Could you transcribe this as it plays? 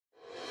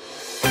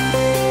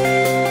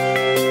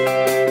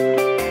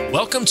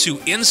Welcome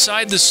to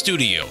Inside the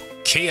Studio,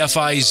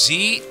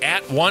 KFIZ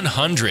at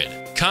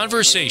 100.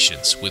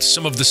 Conversations with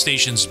some of the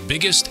station's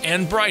biggest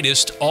and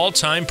brightest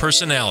all-time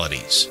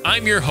personalities.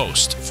 I'm your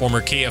host, former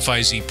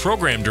KFIZ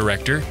Program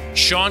Director,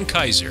 Sean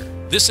Kaiser.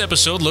 This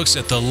episode looks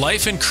at the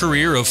life and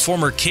career of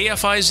former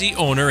KFIZ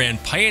owner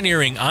and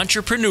pioneering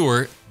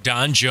entrepreneur,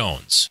 Don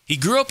Jones. He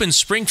grew up in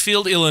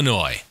Springfield,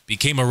 Illinois,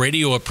 became a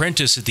radio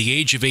apprentice at the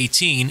age of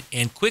 18,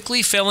 and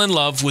quickly fell in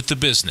love with the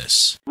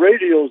business.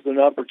 Radio is an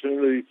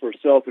opportunity for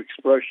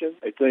self-expression.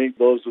 I think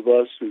those of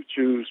us who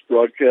choose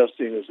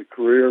broadcasting as a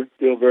career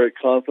feel very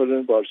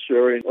confident about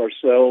sharing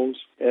ourselves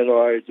and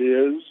our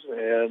ideas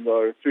and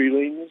our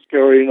feelings,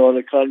 carrying on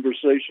a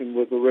conversation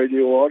with the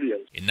radio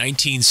audience. In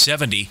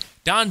 1970,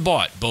 Don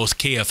bought both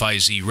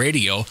KFIZ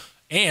Radio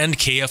and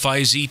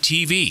KFIZ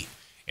TV,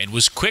 and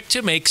was quick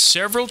to make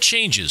several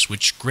changes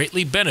which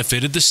greatly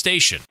benefited the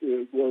station.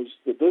 It was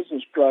the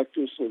business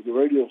practice of the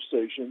radio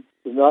station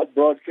to not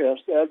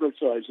broadcast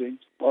advertising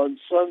on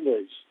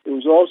Sundays. It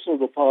was also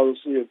the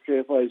policy of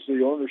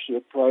KFIZ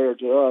ownership prior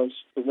to us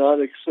to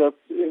not accept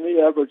any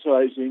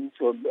advertising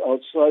from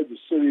outside the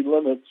city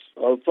limits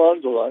of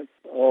Fond du Lac,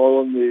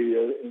 all in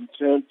the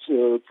intent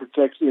of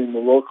protecting the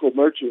local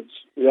merchants.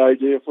 The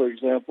idea, for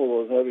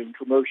example, of having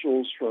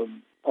commercials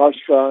from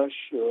Oshkosh,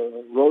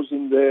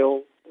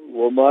 Rosendale,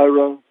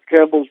 Wilmira,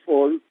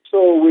 Campbellsport.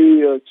 So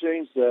we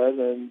changed that,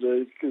 and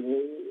it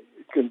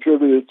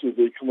contributed to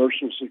the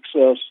commercial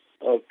success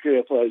of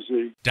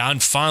KFIZ. Don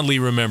fondly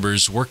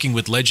remembers working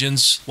with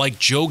legends like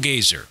Joe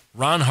Gazer,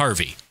 Ron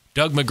Harvey,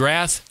 Doug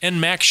McGrath, and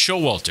Max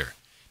Showalter,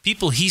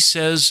 people he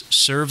says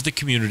served the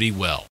community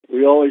well.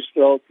 We always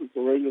felt that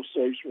the radio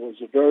station was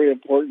a very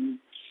important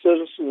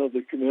citizen of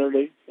the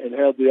community and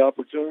had the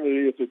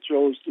opportunity, if it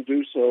chose to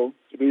do so,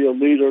 to be a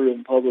leader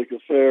in public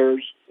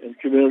affairs and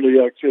community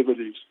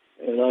activities.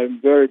 And I'm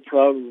very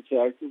proud of the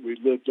fact that we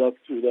lived up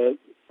to that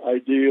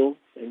ideal,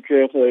 and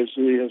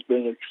KFIZ has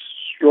been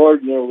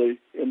extraordinarily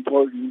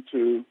important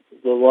to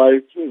the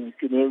life and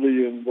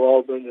community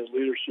involvement and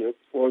leadership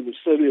for the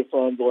city of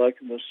Fond du Lac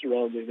and the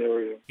surrounding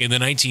area. In the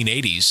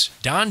 1980s,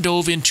 Don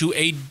dove into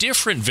a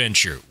different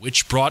venture,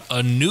 which brought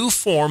a new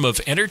form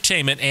of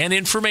entertainment and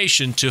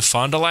information to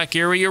Fond du Lac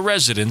area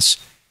residents,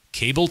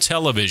 cable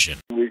television.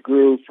 We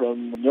grew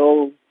from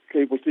no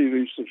cable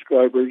TV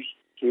subscribers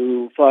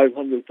to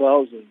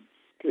 500,000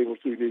 cable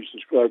TV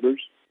subscribers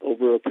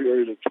over a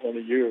period of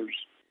 20 years.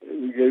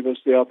 It gave us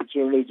the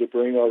opportunity to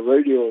bring our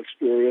radio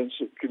experience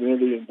of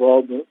community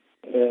involvement,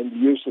 and the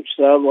use of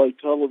satellite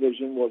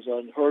television was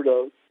unheard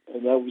of,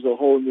 and that was a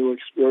whole new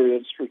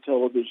experience for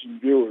television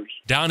viewers.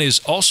 Don is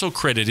also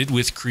credited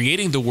with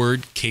creating the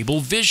word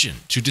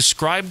Cablevision to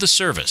describe the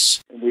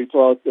service. And we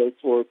thought that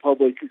for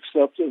public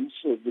acceptance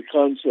of the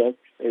concept,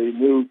 a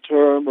new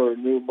term or a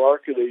new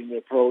marketing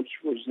approach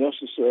was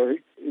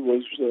necessary. It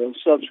was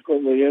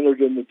subsequently entered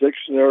in the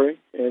dictionary,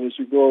 and as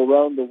you go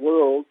around the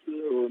world,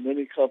 there were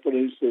many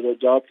companies that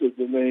adopted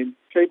the name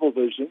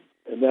Cablevision,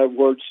 and that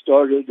word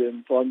started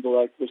in Fond du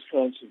Lac,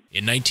 Wisconsin.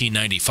 In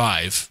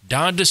 1995,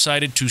 Don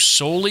decided to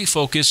solely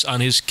focus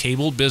on his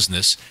cable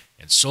business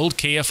and sold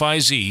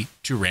KFIZ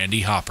to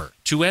Randy Hopper.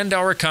 To end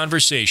our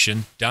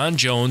conversation, Don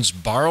Jones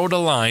borrowed a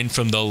line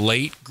from the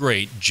late,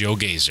 great Joe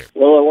Gazer.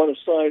 Well, I want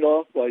to sign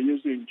off by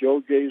using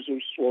Joe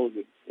Gazer's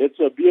slogan. It's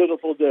a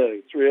beautiful day,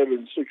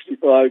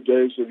 365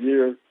 days a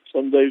year.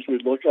 Some days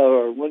we'd look out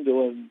our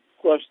window and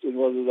question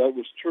whether that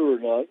was true or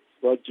not,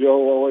 but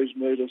Joe always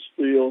made us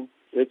feel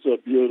it's a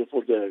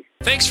beautiful day.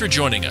 Thanks for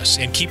joining us,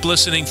 and keep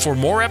listening for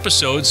more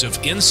episodes of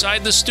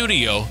Inside the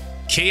Studio,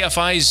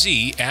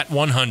 KFIZ at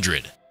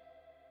 100.